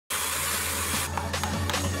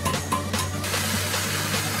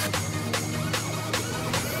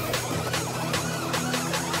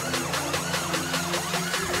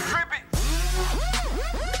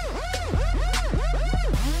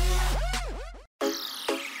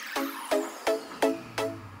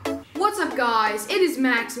up guys, it is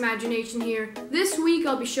Max Imagination here. This week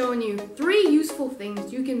I'll be showing you 3 useful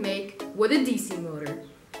things you can make with a DC motor.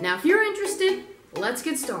 Now if you're interested, let's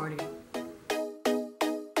get started.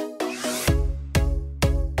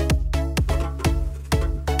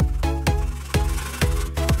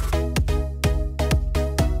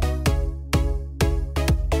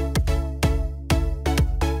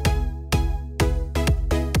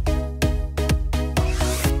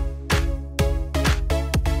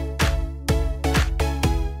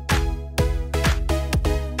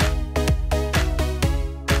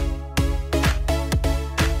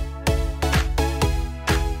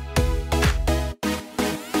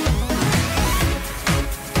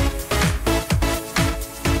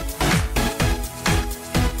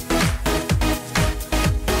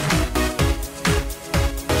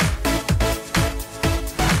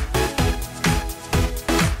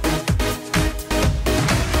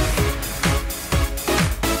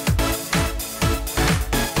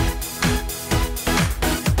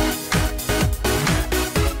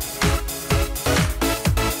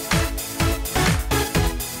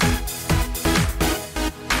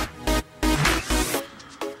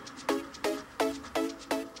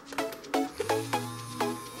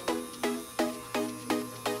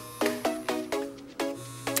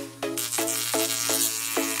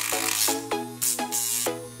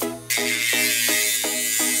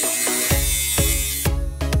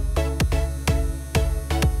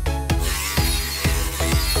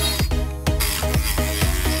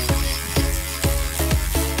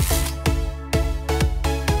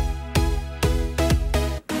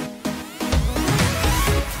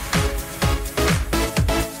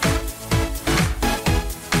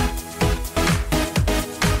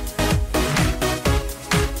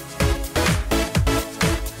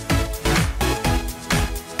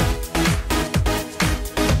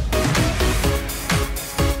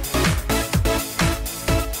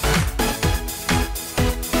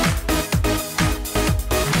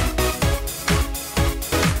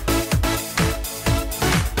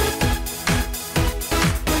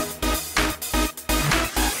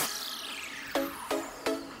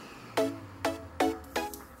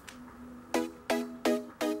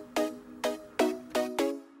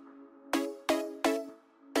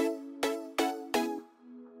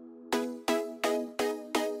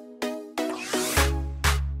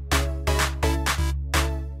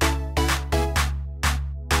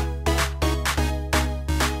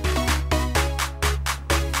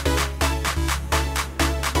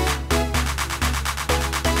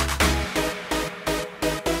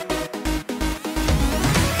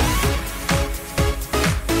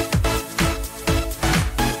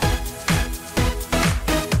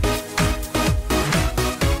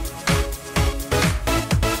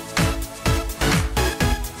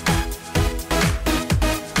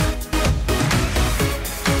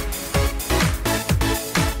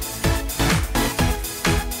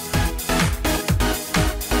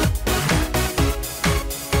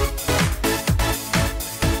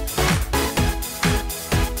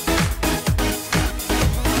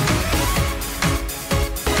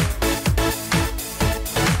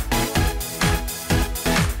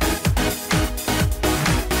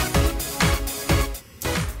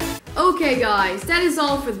 Okay guys, that is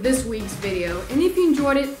all for this week's video, and if you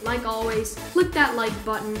enjoyed it, like always, click that like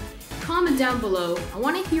button, comment down below. I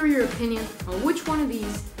want to hear your opinion on which one of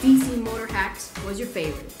these DC motor hacks was your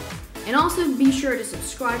favorite. And also be sure to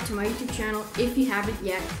subscribe to my YouTube channel if you haven't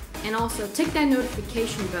yet, and also tick that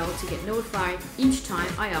notification bell to get notified each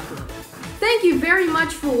time I upload. Thank you very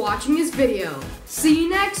much for watching this video. See you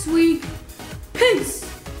next week!